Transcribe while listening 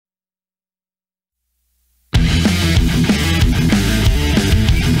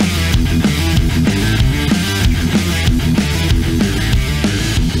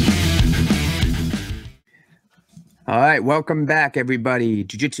All right, welcome back, everybody.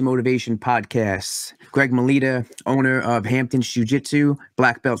 Jiu Jitsu Motivation Podcast. Greg Melita, owner of Hampton's Jiu Jitsu,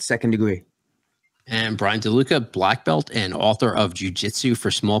 black belt, second degree. And Brian DeLuca, black belt and author of Jiu Jitsu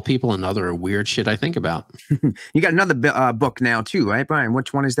for Small People and Other Weird Shit I Think About. You got another book now too, right, Brian?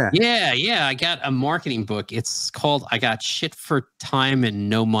 Which one is that? Yeah. I got a marketing book. It's called "I Got Shit for Time and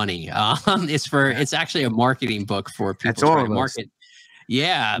No Money." It's actually a marketing book for people That's all trying of to market.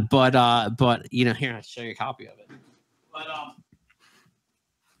 Yeah, but here, I'll show you a copy of it. But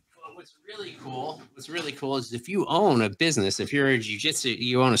what's really cool is if you own a business, if you're a jiu-jitsu,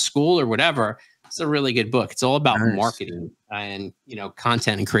 you own a school or whatever, it's a really good book. It's all about marketing and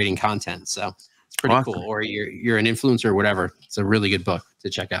content and creating content. So it's pretty cool. Or you're an influencer or whatever. It's a really good book to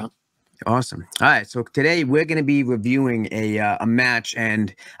check out. Awesome. All right, so today we're going to be reviewing a match,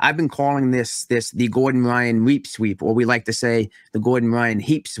 and I've been calling this the Gordon Ryan Reap Sweep, or we like to say the Gordon Ryan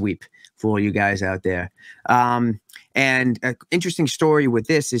Heap Sweep for you guys out there. And an interesting story with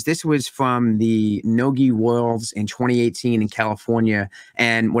this was from the No Gi Worlds in 2018 in California.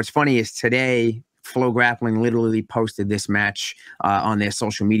 And what's funny is today, Flow Grappling literally posted this match on their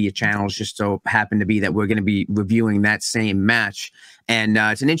social media channels. Just so happened to be that we're going to be reviewing that same match. And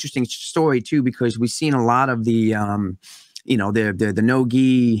it's an interesting story too, because we've seen a lot of the the no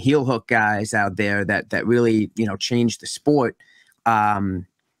gi heel hook guys out there that really changed the sport.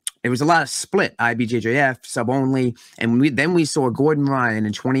 There was a lot of split IBJJF sub only, and then we saw Gordon Ryan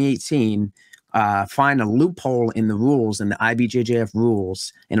in 2018 find a loophole in the rules, in the IBJJF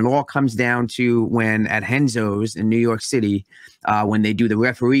rules, and it all comes down to when at Renzo's in New York City, when they do the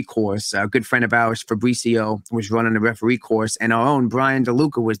referee course. A good friend of ours, Fabricio, was running the referee course, and our own Brian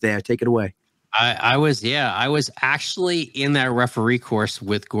DeLuca was there. Take it away. I was actually in that referee course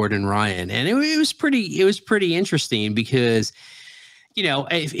with Gordon Ryan, and it was pretty interesting because,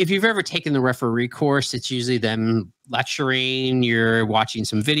 if you've ever taken the referee course, it's usually them lecturing, you're watching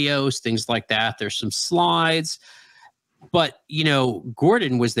some videos, things like that. There's some slides, but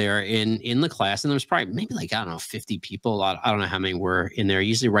Gordon was there in the class, and there was probably maybe 50 people. I don't know how many were in there.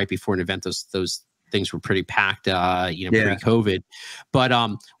 Usually right before an event, those things were pretty packed, pre-COVID. But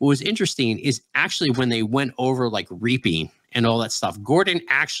what was interesting is actually when they went over reaping and all that stuff, Gordon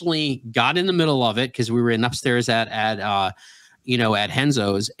actually got in the middle of it because we were upstairs at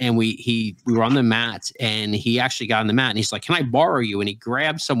Renzo's, and we were on the mat, and he actually got on the mat, and he's like, "Can I borrow you?" And he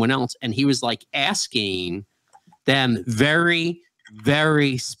grabbed someone else, and he was asking them very,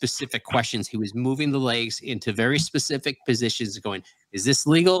 very specific questions. He was moving the legs into very specific positions, going, "Is this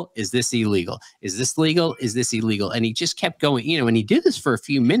legal? Is this illegal? Is this legal? Is this illegal?" And he just kept going, and he did this for a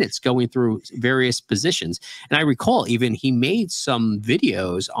few minutes, going through various positions. And I recall even he made some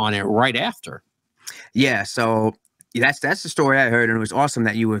videos on it right after. Yeah, so that's the story I heard, and it was awesome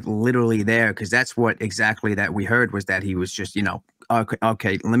that you were literally there, because that's what exactly that we heard, was that he was just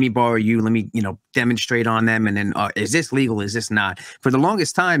okay, let me borrow you, let me demonstrate on them, and then is this legal, is this not? For the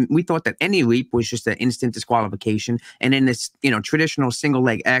longest time we thought that any leap was just an instant disqualification, and in this traditional single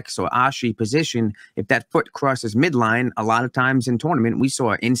leg X or ashi position, if that foot crosses midline, a lot of times in tournament we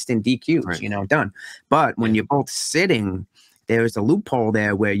saw instant DQs, right. Done. But when you're both sitting, there's a loophole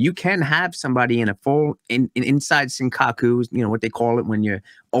there where you can have somebody in a full inside senkaku, what they call it, when you're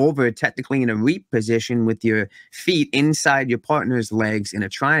over technically in a reap position with your feet inside your partner's legs in a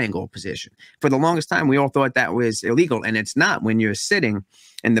triangle position. For the longest time, we all thought that was illegal, and it's not. When you're sitting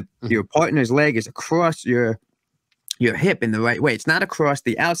and your partner's leg is across your hip in the right way. It's not across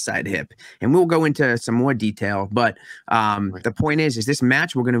the outside hip. And we'll go into some more detail. But the point is this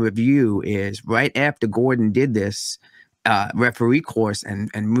match we're going to review is right after Gordon did this referee course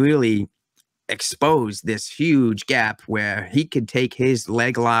and really expose this huge gap where he could take his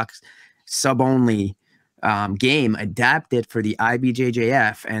leg locks sub only game, adapt it for the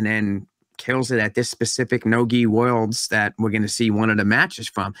IBJJF, and then kills it at this specific No Gi Worlds that we're going to see one of the matches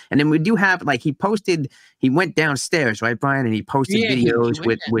from. And then we do have, he went downstairs, right, Brian? And he posted videos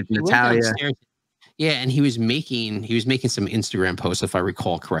with Natalia. Yeah, and he was making some Instagram posts, if I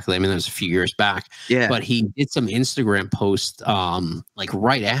recall correctly. I mean, that was a few years back. Yeah, but he did some Instagram posts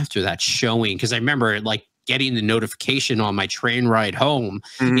right after that, showing, because I remember getting the notification on my train ride home,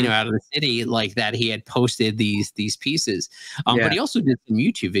 out of the city, that he had posted these pieces. But he also did some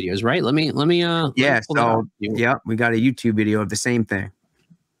YouTube videos, right? Let me yeah, we got a YouTube video of the same thing.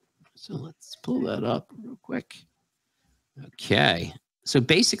 So let's pull that up real quick. Okay. So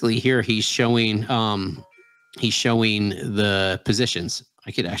basically here he's showing the positions.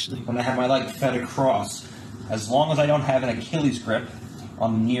 I could actually, when I have my leg fed across, as long as I don't have an Achilles grip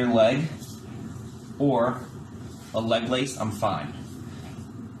on the near leg or a leg lace, I'm fine.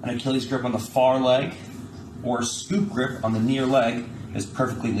 An Achilles grip on the far leg or scoop grip on the near leg is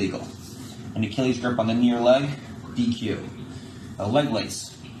perfectly legal. An Achilles grip on the near leg, DQ. A leg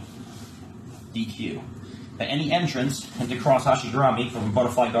lace, DQ. But any entrance into cross hashigurami from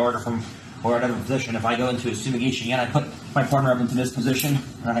butterfly guard or from whatever position, if I go into a sumigishi and I put my partner up into this position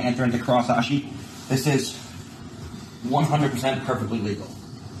and I enter into cross hashi, this is 100% perfectly legal.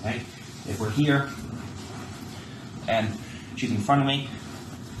 Okay? If we're here and she's in front of me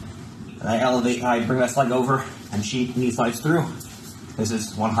and I elevate, I bring this leg over and she knee slides through, this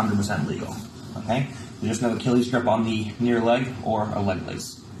is 100% legal. Okay? There's just no Achilles grip on the near leg or a leg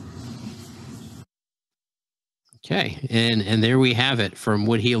lace. Okay, and there we have it from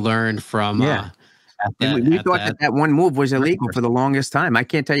what he learned from. We thought that one move was illegal for the longest time. I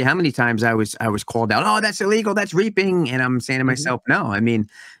can't tell you how many times I was called out. Oh, that's illegal. That's reaping. And I'm saying to myself, no. I mean,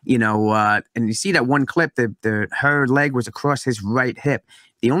 you know, and you see that one clip that her leg was across his right hip.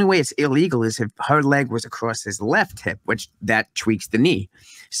 The only way it's illegal is if her leg was across his left hip, which that tweaks the knee.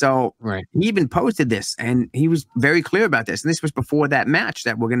 So he even posted this, and he was very clear about this. And this was before that match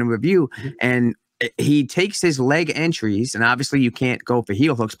that we're going to review. And he takes his leg entries, and obviously you can't go for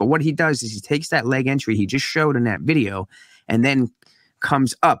heel hooks, but what he does is he takes that leg entry he just showed in that video and then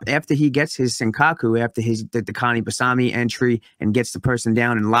comes up after he gets his Senkaku, after the Kani Basami entry and gets the person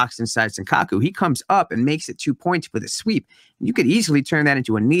down and locks inside Senkaku. He comes up and makes it 2 points with a sweep. You could easily turn that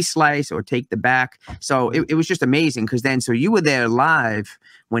into a knee slice or take the back. So it was just amazing because then, so you were there live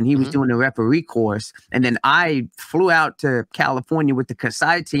when he was doing the referee course. And then I flew out to California with the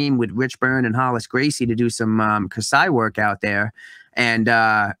Kasai team with Rich Byrne and Hollis Gracie to do some Kasai work out there. And,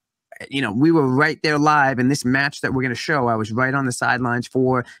 you know, we were right there live in this match that we're going to show. I was right on the sidelines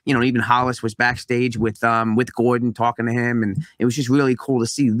for, you know, even Hollis was backstage with Gordon talking to him. And it was just really cool to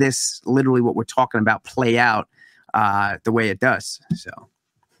see this, literally what we're talking about, play out the way it does. So,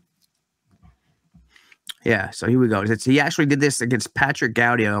 yeah, so here we go. He actually did this against Patrick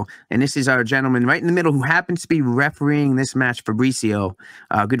Gaudio, and this is our gentleman right in the middle who happens to be refereeing this match, Fabricio,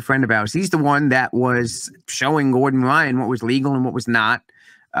 a good friend of ours. He's the one that was showing Gordon Ryan what was legal and what was not.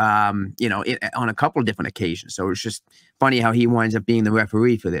 You know, on a couple of different occasions. So it's just funny how he winds up being the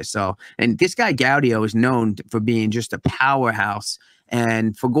referee for this. So, and this guy Gaudio is known for being just a powerhouse.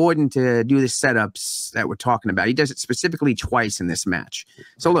 And for Gordon to do the setups that we're talking about, he does it specifically twice in this match.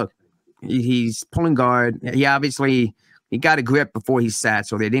 So look, he's pulling guard. He obviously, he got a grip before he sat,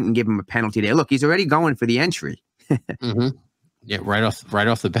 so they didn't give him a penalty there. Look, he's already going for the entry. Yeah, right off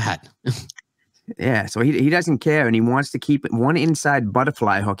the bat. Yeah, so he doesn't care, and he wants to keep it one inside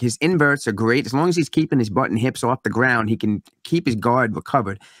butterfly hook. His inverts are great. As long as he's keeping his butt and hips off the ground, he can keep his guard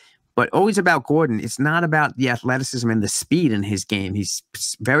recovered. But always about Gordon, it's not about the athleticism and the speed in his game. He's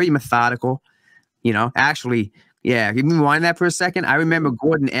very methodical. You know, actually, yeah, you rewind that for a second. I remember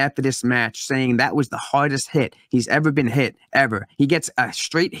Gordon after this match saying that was the hardest hit he's ever been hit, ever. He gets a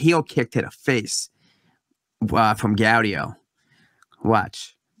straight heel kick to the face from Gaudio.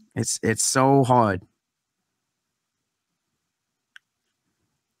 Watch. It's so hard.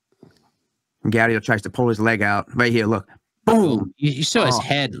 Gaudio tries to pull his leg out. Right here, look. Boom. You saw his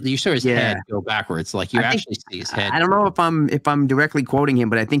head. You saw his head go backwards. Like you actually see his head. I don't know if I'm directly quoting him,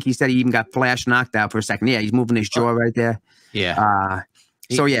 but I think he said he even got flash knocked out for a second. Yeah, he's moving his jaw right there. Yeah.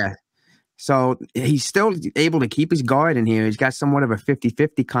 So yeah. So he's still able to keep his guard in here. He's got somewhat of a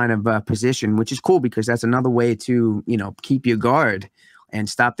 50-50 kind of position, which is cool because that's another way to, you know, keep your guard and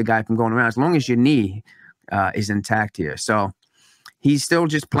stop the guy from going around as long as your knee is intact here. So he's still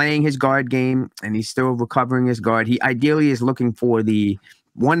just playing his guard game, and he's still recovering his guard. He ideally is looking for the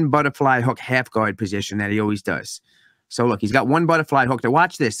one butterfly hook half guard position that he always does. So look, he's got one butterfly hook. To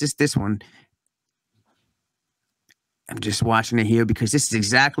watch this one. I'm just watching it here because this is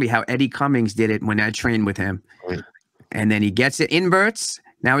exactly how Eddie Cummings did it when I trained with him. And then he gets it, inverts.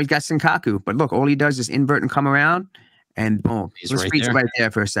 Now he's got Senkaku. But look, all he does is invert and come around. And boom, let's freeze right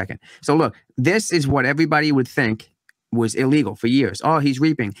there for a second. So look, this is what everybody would think was illegal for years. Oh, he's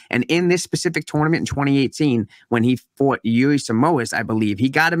reaping. And in this specific tournament in 2018, when he fought Yuri Samoas, I believe, he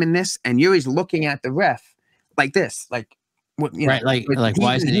got him in this, and Yuri's looking at the ref like this, like, you know, like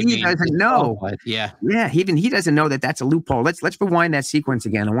why isn't he doesn't know? Yeah, even he doesn't know that that's a loophole. Let's rewind that sequence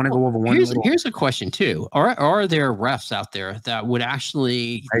again. I want to go over one. Here's a question too: Are there refs out there that would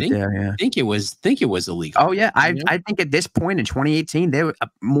actually think it was illegal? Oh yeah, I think at this point in 2018, there were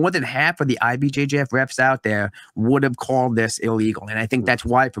more than half of the IBJJF refs out there would have called this illegal, and I think that's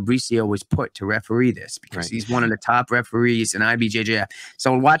why Fabricio was put to referee this because he's one of the top referees in IBJJF.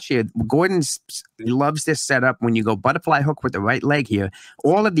 So watch here, Gordon loves this setup when you go butterfly hook with the right leg here.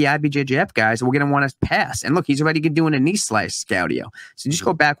 All of the IBJJF guys are going to want to pass. And look, he's already doing a knee slice, Gaudio. So just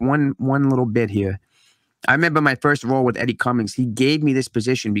go back one little bit here. I remember my first roll with Eddie Cummings. He gave me this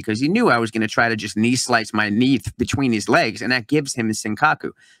position because he knew I was going to try to just knee slice my knee between his legs, and that gives him his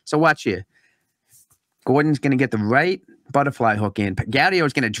Senkaku. So watch here. Gordon's going to get the right butterfly hook in. Gaudio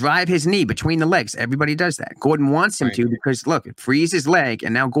is going to drive his knee between the legs. Everybody does that. Gordon wants him to because, look, it frees his leg,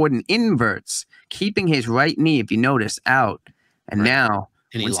 and now Gordon inverts, keeping his right knee, if you notice, out. And now,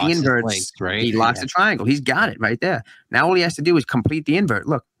 and once he inverts, legs, right? he locks the triangle. He's got it right there. Now all he has to do is complete the invert.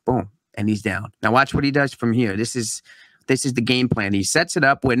 Look, boom, and he's down. Now watch what he does from here. This is the game plan. He sets it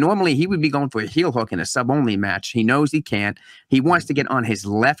up where normally he would be going for a heel hook in a sub-only match. He knows he can't. He wants to get on his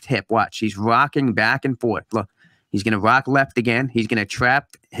left hip. Watch, he's rocking back and forth. Look, he's going to rock left again. He's going to trap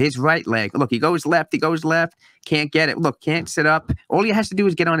his right leg. Look, he goes left. Can't get it. Look, can't sit up. All he has to do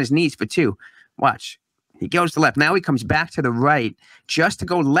is get on his knees for 2. Watch. He goes to left. Now he comes back to the right just to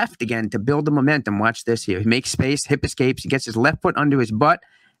go left again to build the momentum. Watch this here. He makes space, hip escapes. He gets his left foot under his butt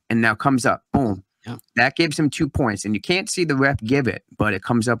and now comes up. Boom. Yeah. That gives him 2 points. And you can't see the ref give it, but it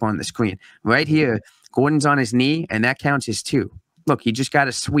comes up on the screen. Right here, Gordon's on his knee, and that counts as 2. Look, he just got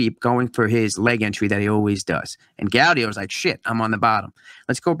a sweep going for his leg entry that he always does. And Gaudio's like, shit, I'm on the bottom.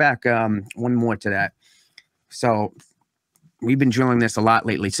 Let's go back one more to that. So we've been drilling this a lot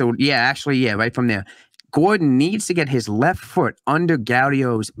lately. So, yeah, right from there. Gordon needs to get his left foot under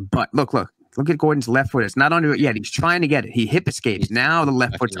Gaudio's butt. Look at Gordon's left foot. It's not under it yet. He's trying to get it. He hip escapes. Now the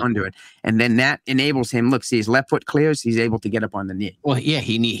left foot's under it. And then that enables him. Look, see, his left foot clears. He's able to get up on the knee. Well, yeah,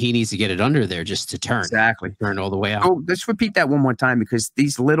 he needs to get it under there just to turn. Exactly. Turn all the way out. Oh, let's repeat that one more time because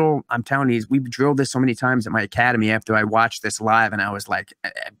these little, I'm telling you, we've drilled this so many times at my academy after I watched this live and I was like,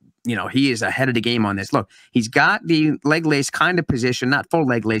 he is ahead of the game on this. Look, he's got the leg lace kind of position, not full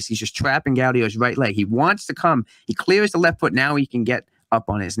leg lace. He's just trapping Gaudio's right leg. He wants to come. He clears the left foot. Now he can get up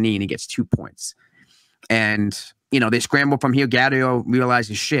on his knee and he gets 2 points. And, they scramble from here. Gaudio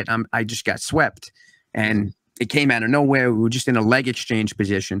realizes, shit, I just got swept. And it came out of nowhere. We were just in a leg exchange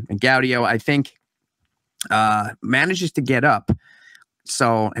position. And Gaudio, I think, manages to get up.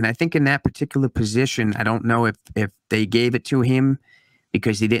 So, and I think in that particular position, I don't know if they gave it to him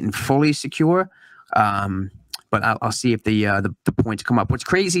because he didn't fully secure. But I'll see if the points come up. What's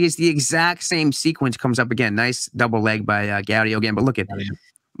crazy is the exact same sequence comes up again. Nice double leg by Gaudio again. But look at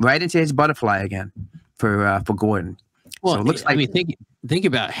right into his butterfly again for Gordon. Well, so it looks like, I mean, think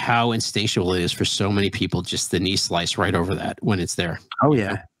about how instinctual it is for so many people just the knee slice right over that when it's there. Oh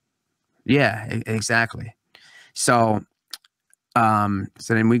yeah, yeah, exactly. So.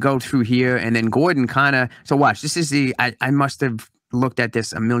 So then we go through here, and then Gordon kind of. So watch. This is I must have looked at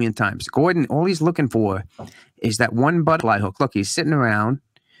this a million times. Gordon, all he's looking for is that one butterfly hook. Look, he's sitting around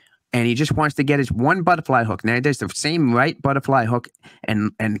and he just wants to get his one butterfly hook. Now he does the same right butterfly hook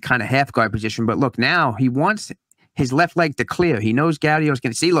and kind of half guard position. But look, now he wants his left leg to clear. He knows Gaudio's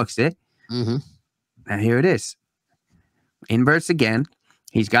going to see. Look, see? Mm-hmm. Now here it is. Inverts again.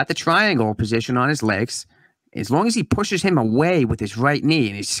 He's got the triangle position on his legs. As long as he pushes him away with his right knee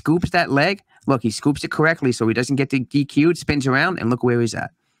and he scoops that leg, look, he scoops it correctly so he doesn't get DQ'd, spins around, and look where he's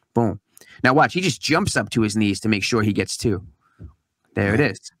at. Boom. Now watch, he just jumps up to his knees to make sure he gets 2. There it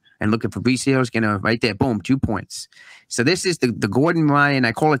is. And look at Fabrizio's going to, right there, boom, 2 points. So this is the Gordon Ryan,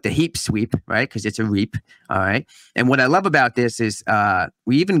 I call it the hēēp sweep, right? Because it's a reap, all right? And what I love about this is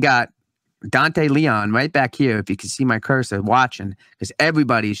we even got Dante Leon right back here, if you can see my cursor, watching, because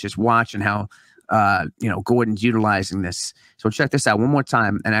everybody's just watching how Gordon's utilizing this. So check this out one more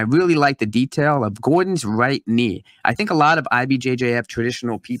time. And I really like the detail of Gordon's right knee. I think a lot of IBJJF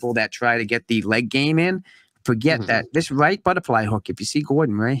traditional people that try to get the leg game in forget that this right butterfly hook, if you see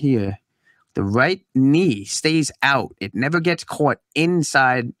Gordon right here, the right knee stays out. It never gets caught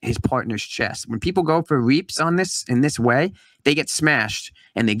inside his partner's chest. When people go for reaps on this in this way, they get smashed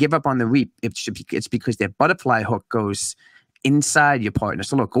and they give up on the reap. It's because their butterfly hook goes inside your partner.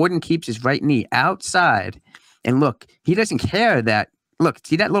 So look, Gordon keeps his right knee outside. And look, he doesn't care that, look,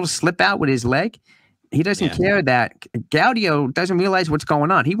 see that little slip out with his leg? He doesn't care that Gaudio doesn't realize what's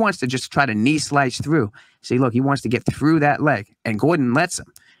going on. He wants to just try to knee slice through. See, look, he wants to get through that leg. And Gordon lets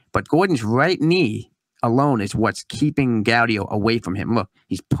him. But Gordon's right knee alone is what's keeping Gaudio away from him. Look,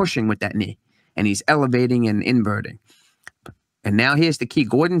 he's pushing with that knee. And he's elevating and inverting. And now here's the key.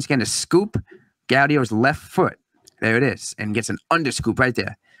 Gordon's going to scoop Gaudio's left foot. There it is. And gets an underscoop right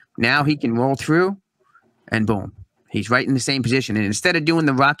there. Now he can roll through. And boom. He's right in the same position. And instead of doing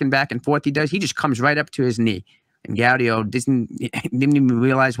the rocking back and forth he does, he just comes right up to his knee. And Gaudio didn't even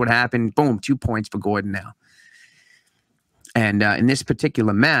realize what happened. Boom, 2 points for Gordon now. And in this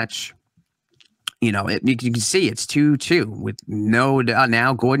particular match, you can see it's 2-2 with no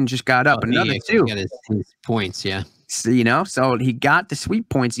now Gordon just got up another 2. Got his points, yeah. So, you know, so he got the sweep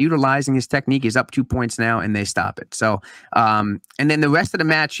points utilizing his technique. He's up 2 points now, and they stop it. So, and then the rest of the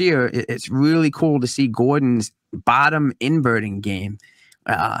match here, it's really cool to see Gordon's bottom inverting game,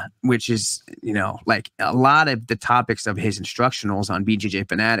 which is, you know, like a lot of the topics of his instructionals on BJJ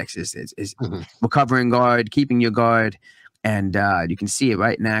Fanatics is recovering guard, keeping your guard, and you can see it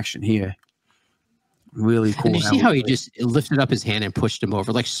right in action here. Really cool. And you see how he just lifted up his hand and pushed him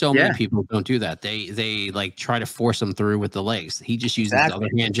over? Like so many people don't do that. They like try to force him through with the legs. He just uses the other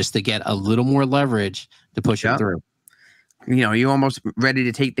hand just to get a little more leverage to push him through. You know, you're almost ready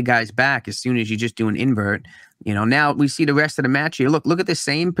to take the guys back as soon as you just do an invert. You know, now we see the rest of the match here. Look at the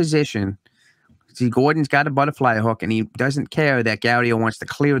same position. See, Gordon's got a butterfly hook, and he doesn't care that Gaudio wants to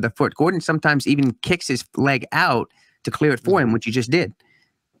clear the foot. Gordon sometimes even kicks his leg out to clear it for him, which he just did.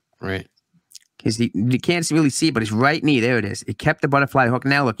 Right. Because you can't really see it, but his right knee, there it is. It kept the butterfly hook.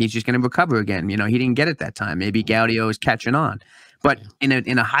 Now, look, he's just going to recover again. You know, he didn't get it that time. Maybe Gaudio is catching on. But in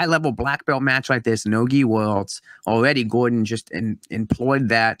a high-level black belt match like this, No Gi Worlds, already Gordon just employed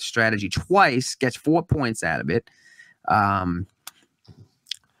that strategy twice, gets 4 points out of it.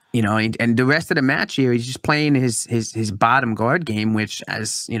 You know, and the rest of the match here, he's just playing his bottom guard game, which,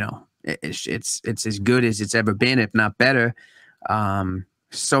 as you know, it's as good as it's ever been, if not better.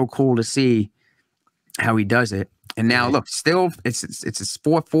 So cool to see how he does it. And now look, still it's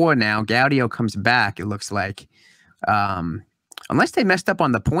 4-4 now. Gaudio comes back, it looks like. Unless they messed up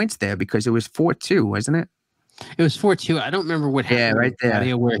on the points there, because it was 4-2, wasn't it? It was 4-2. I don't remember what happened. Yeah, right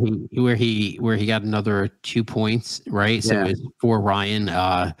there. Gaudio, where he got another 2 points, right? So it was for Ryan,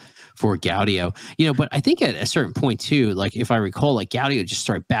 for Gaudio. You know, but I think at a certain point too, like if I recall, like Gaudio just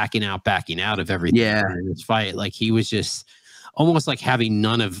started backing out of everything in this fight. Like he was just almost like having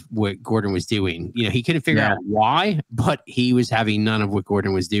none of what Gordon was doing. You know, he couldn't figure out why, but he was having none of what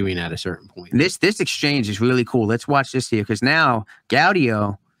Gordon was doing at a certain point. This exchange is really cool. Let's watch this here, because now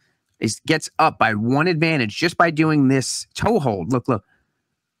Gaudio gets up by 1 advantage just by doing this toe hold. Look.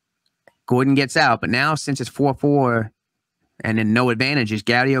 Gordon gets out, but now since it's 4-4 and then no advantages,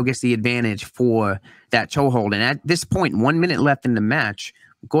 Gaudio gets the advantage for that toe hold. And at this point, 1 minute left in the match,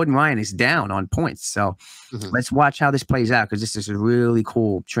 Gordon Ryan is down on points. So let's watch how this plays out, because this is a really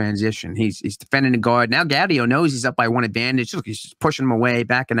cool transition. He's defending the guard. Now Gaudio knows he's up by 1 advantage. Look, he's just pushing him away,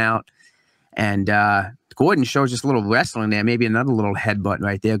 backing out. And Gordon shows us a little wrestling there, maybe another little headbutt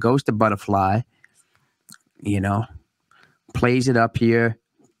right there. Goes to butterfly, you know, plays it up here.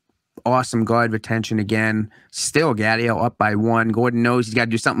 Awesome guard retention again. Still Gaudio up by 1. Gordon knows he's got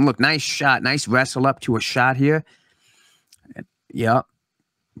to do something. Look, nice shot. Nice wrestle up to a shot here. Yep.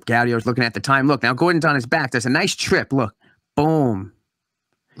 Gaudio's looking at the time. Look, now Gordon's on his back. There's a nice trip. Look, boom.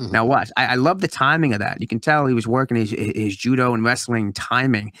 Now watch. I love the timing of that. You can tell he was working his judo and wrestling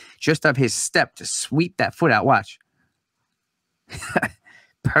timing just of his step to sweep that foot out. Watch.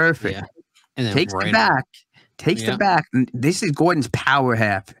 Perfect. Yeah. And then takes the back. Takes the back. And this is Gordon's power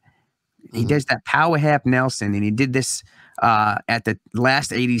half. He does that power half Nelson, and he did this at the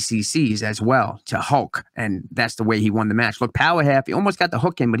last ADCCs as well to Hulk, and that's the way he won the match. Look, power half, he almost got the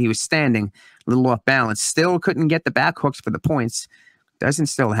hook in, but he was standing a little off balance. Still couldn't get the back hooks for the points. Doesn't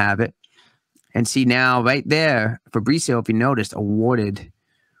still have it. And see now, right there, Fabricio, if you noticed, awarded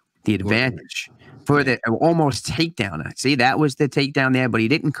the advantage for the almost takedown. See, that was the takedown there, but he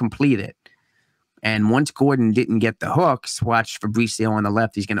didn't complete it. And once Gordon didn't get the hooks, watch Fabricio on the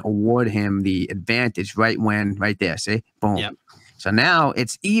left. He's going to award him the advantage right there. See? Boom. Yep. So now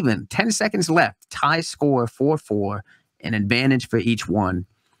it's even. 10 seconds left. Tie score 4-4. An advantage for each one.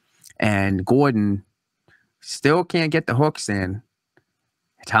 And Gordon still can't get the hooks in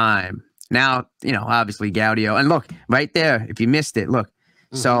time. Now, you know, obviously Gaudio. And look, right there, if you missed it, look.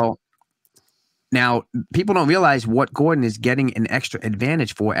 So now, people don't realize what Gordon is getting an extra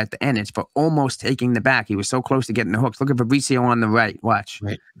advantage for at the end. It's for almost taking the back. He was so close to getting the hooks. Look at Fabricio on the right. Watch.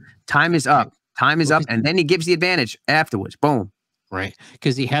 Right. Time is up. Time is up. And then he gives the advantage afterwards. Boom. Right.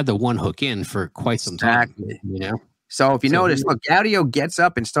 Because he had the 1 hook in for quite some time. You know? So if you notice, look, Gaudio gets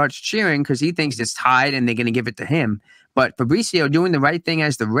up and starts cheering because he thinks it's tied and they're going to give it to him. But Fabricio doing the right thing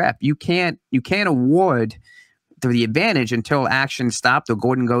as the rep, you can't award the advantage until action stopped or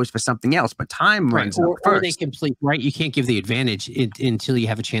Gordon goes for something else, but time runs up first. Or they complete, right? You can't give the advantage until you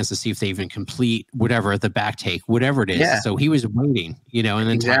have a chance to see if they even complete whatever, the back take, whatever it is. Yeah. So he was waiting, you know, and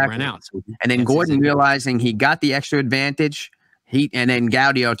then time ran out. So and then Gordon realizing he got the extra advantage, and then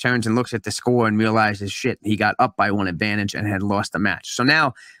Gaudio turns and looks at the score and realizes, shit, he got up by 1 advantage and had lost the match. So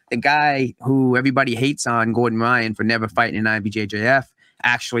now the guy who everybody hates on, Gordon Ryan, for never fighting in IBJJF,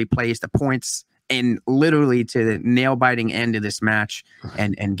 actually plays the points and literally to the nail-biting end of this match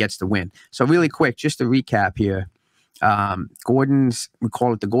and gets the win. So really quick, just to recap here. we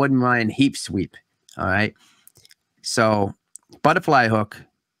call it the Gordon Ryan hēēp sweep. All right. So butterfly hook,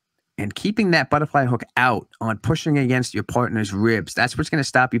 and keeping that butterfly hook out on pushing against your partner's ribs. That's what's going to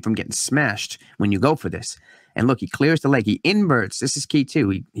stop you from getting smashed when you go for this. And look, he clears the leg. He inverts. This is key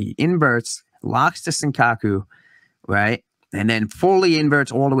too. He inverts, locks the Senkaku, right? And then fully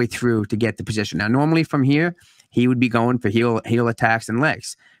inverts all the way through to get the position. Now, normally from here, he would be going for heel attacks and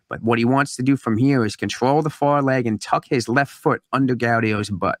legs. But what he wants to do from here is control the far leg and tuck his left foot under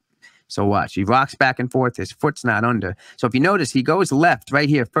Gaudio's butt. So watch, he rocks back and forth. His foot's not under. So if you notice, he goes left right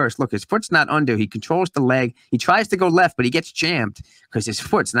here first. Look, his foot's not under. He controls the leg. He tries to go left, but he gets jammed because his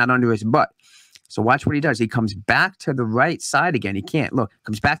foot's not under his butt. So watch what he does. He comes back to the right side again. He can't. Look,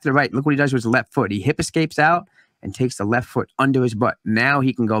 comes back to the right. Look what he does with his left foot. He hip escapes out and takes the left foot under his butt. Now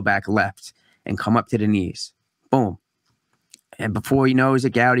he can go back left and come up to the knees. Boom. And before he knows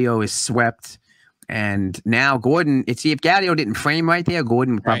it, Gaudio is swept. And now Gordon, if Gaudio didn't frame right there,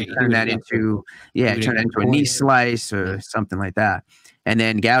 Gordon would probably turn that into, turn that into a knee slice or something like that. And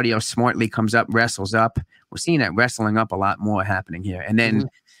then Gaudio smartly comes up, wrestles up. We're seeing that wrestling up a lot more happening here. And then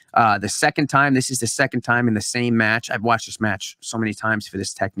the second time, this is the second time in the same match. I've watched this match so many times for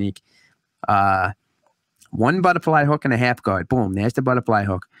this technique. One butterfly hook and a half guard. Boom, there's the butterfly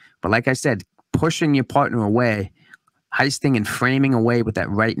hook. But like I said, pushing your partner away, heisting and framing away with that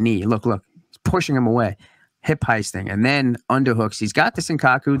right knee. Look. Pushing him away, hip heisting, and then underhooks. He's got the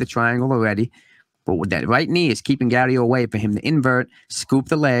Senkaku, the triangle already, but with that right knee is keeping Gaudio away for him to invert, scoop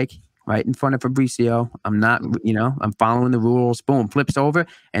the leg right in front of Fabricio. I'm not, I'm following the rules. Boom, flips over,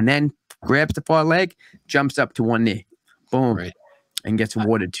 and then grabs the far leg, jumps up to one knee. Boom, and gets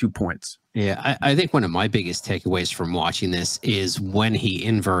awarded 2 points. Yeah, I think one of my biggest takeaways from watching this is when he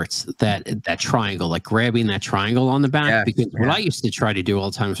inverts that triangle, like grabbing that triangle on the back. Because what I used to try to do all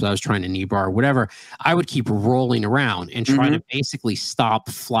the time when I was trying to knee bar or whatever, I would keep rolling around and trying to basically stop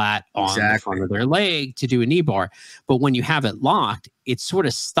flat on the front of their leg to do a knee bar. But when you have it locked, it sort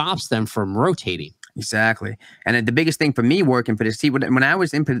of stops them from rotating. Exactly. And the biggest thing for me working for this, see, when I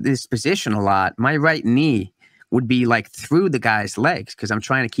was in this position a lot, my right knee would be like through the guy's legs because I'm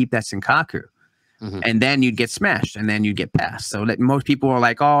trying to keep that Senkaku. And then you'd get smashed and then you'd get passed. So that most people are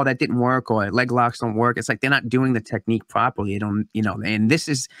like, oh, that didn't work, or leg locks don't work. It's like they're not doing the technique properly. They don't, and this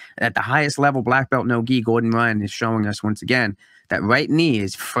is at the highest level, black belt no gi. Gordon Ryan is showing us once again that right knee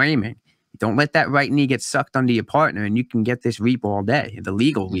is framing. Don't let that right knee get sucked under your partner and you can get this reap all day, the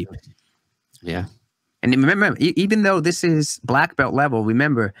legal reap. Yeah. And remember, even though this is black belt level,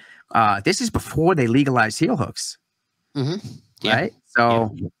 remember, this is before they legalized heel hooks, right?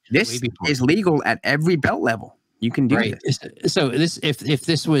 So this is legal at every belt level. You can do this. So if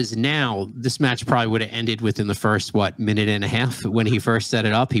this was now, this match probably would have ended within the first, minute and a half when he first set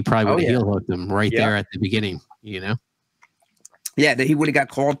it up. He probably would have heel hooked him there at the beginning, Yeah, that he would have got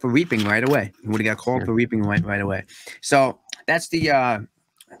called for reaping right away. He would have got called for reaping right away. So that's the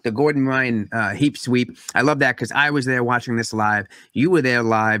Gordon Ryan hēēp sweep. I love that because I was there watching this live. You were there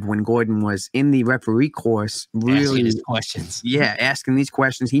live when Gordon was in the referee course, really asking his questions. Yeah, asking these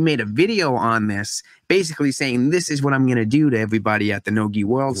questions. He made a video on this, basically saying, this is what I'm going to do to everybody at the No Gi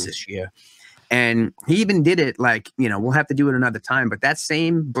Worlds this year. And he even did it like, we'll have to do it another time. But that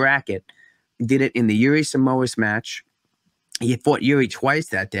same bracket did it in the Yuri Samoas match. He had fought Yuri twice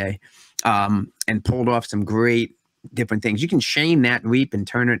that day and pulled off some great different things. You can chain that reap and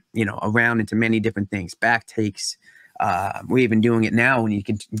turn it, around into many different things. Back takes. We're even doing it now when you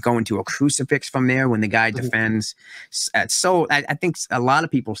can go into a crucifix from there when the guy defends. So I think a lot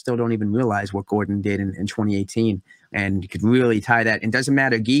of people still don't even realize what Gordon did in 2018. And you could really tie that. It doesn't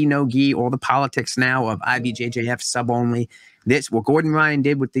matter, gi, no gi, all the politics now of IBJJF sub only. What Gordon Ryan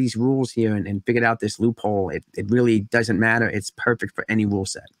did with these rules here and figured out this loophole, it really doesn't matter. It's perfect for any rule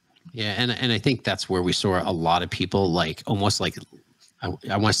set. Yeah, and I think that's where we saw a lot of people almost like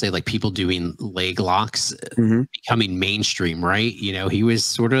I want to say like people doing leg locks becoming mainstream, right? He was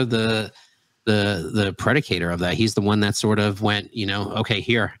sort of the predicator of that. He's the one that sort of went, okay,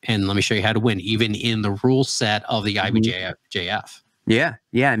 here, and let me show you how to win, even in the rule set of the IBJJF. Yeah.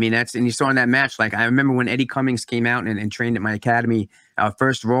 I mean, and you saw in that match, like I remember when Eddie Cummings came out and trained at my academy,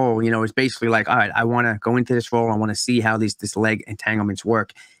 first role, it's basically like, all right, I want to go into this role. I want to see how this leg entanglements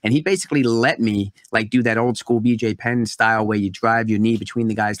work. And he basically let me do that old school BJ Penn style where you drive your knee between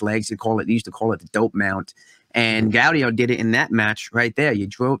the guy's legs. They used to call it the dope mount. And Gaudio did it in that match right there. You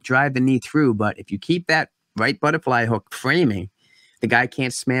drive the knee through, but if you keep that right butterfly hook framing, the guy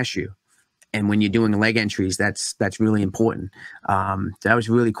can't smash you. And when you're doing leg entries, that's really important. That was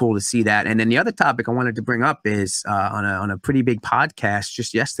really cool to see that. And then the other topic I wanted to bring up is on a pretty big podcast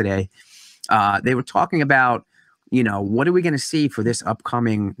just yesterday. They were talking about you know, what are we going to see for this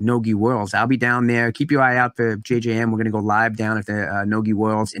upcoming No Gi Worlds? I'll be down there. Keep your eye out for JJM. We're going to go live down at the No Gi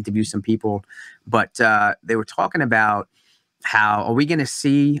Worlds, interview some people. But they were talking about how are we going to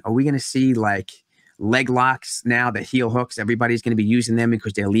see like leg locks now, the heel hooks? Everybody's going to be using them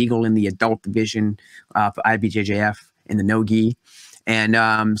because they're legal in the adult division for IBJJF in the No Gi.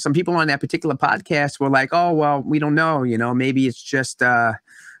 And some people on that particular podcast were like, oh, well, we don't know. You know, maybe it's just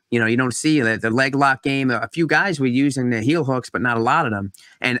you know, you don't see the leg lock game. A few guys were using the heel hooks, but not a lot of them.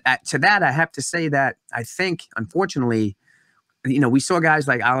 And to that, I have to say that I think, unfortunately, you know, we saw guys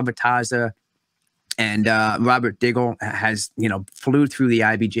like Oliver Taza and Robert Diggle has, you know, flew through the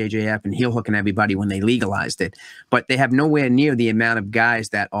IBJJF and heel hooking everybody when they legalized it. But they have nowhere near the amount of guys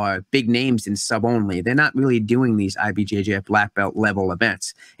that are big names in sub only. They're not really doing these IBJJF black belt level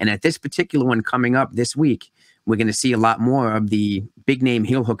events. And at this particular one coming up this week, we're going to see a lot more of the big name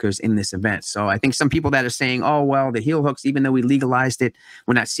heel hookers in this event. So I think some people that are saying, oh, well, the heel hooks, even though we legalized it,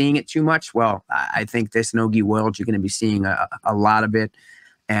 we're not seeing it too much. Well, I think this No Gi World, you're going to be seeing a lot of it.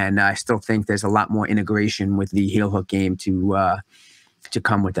 And I still think there's a lot more integration with the heel hook game to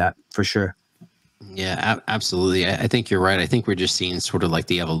come with that, for sure. Yeah, absolutely. I think you're right. I think we're just seeing sort of like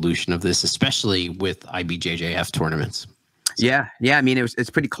the evolution of this, especially with IBJJF tournaments. Yeah. I mean, it's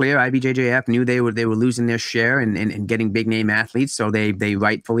pretty clear. IBJJF knew they were losing their share and getting big name athletes, so they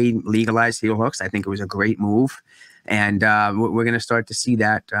rightfully legalized heel hooks. I think it was a great move, and we're going to start to see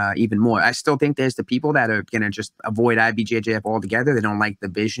that even more. I still think there's the people that are going to just avoid IBJJF altogether. They don't like the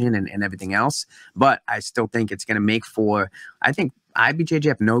vision and everything else, but I still think it's going to make for, I think,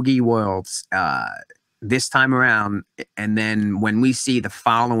 IBJJF No Gi Worlds this time around, and then when we see the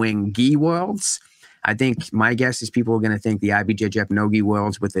following Gi Worlds, I think my guess is people are going to think the IBJJF No Gi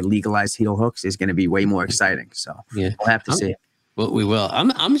Worlds with the legalized heel hooks is going to be way more exciting. So yeah, we'll have to see. Well, we will.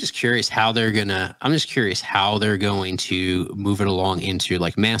 I'm just curious how they're gonna. I'm just curious how they're going to move it along into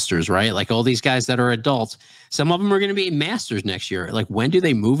like masters, right? Like all these guys that are adults, some of them are going to be masters next year. Like when do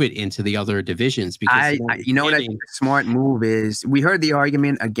they move it into the other divisions? Because you know what I think the smart move is. We heard the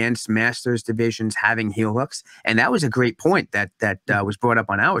argument against masters divisions having heel hooks, and that was a great point that was brought up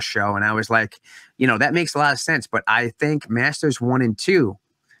on our show. And I was like, you know, that makes a lot of sense. But I think masters 1 and 2,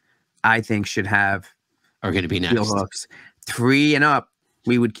 I think should have are going to be next. Heel hooks. 3 and up,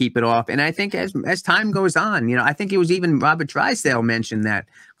 we would keep it off. And I think as time goes on, you know, I think it was even Robert Drysdale mentioned that,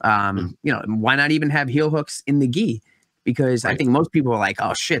 you know, why not even have heel hooks in the gi? Because I think most people are like,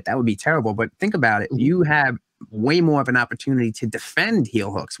 oh, shit, that would be terrible. But think about it. You have way more of an opportunity to defend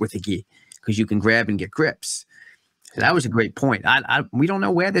heel hooks with a gi because you can grab and get grips. So that was a great point. We don't know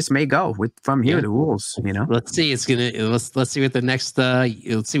where this may go from here. The rules, you know. Let's see. It's gonna. Let's see what the next.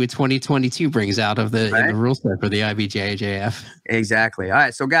 Let's see what 2022 brings out of the rule set for the IBJJF. Exactly. All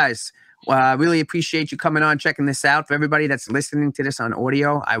right. So guys, I really appreciate you coming on, checking this out. For everybody that's listening to this on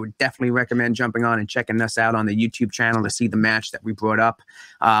audio, I would definitely recommend jumping on and checking us out on the YouTube channel to see the match that we brought up.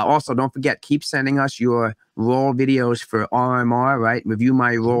 Also, don't forget, keep sending us your roll videos for RMR, right?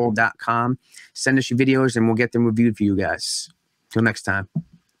 ReviewMyRoll.com. Send us your videos and we'll get them reviewed for you guys. Till next time.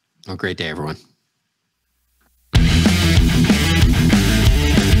 Have a great day, everyone.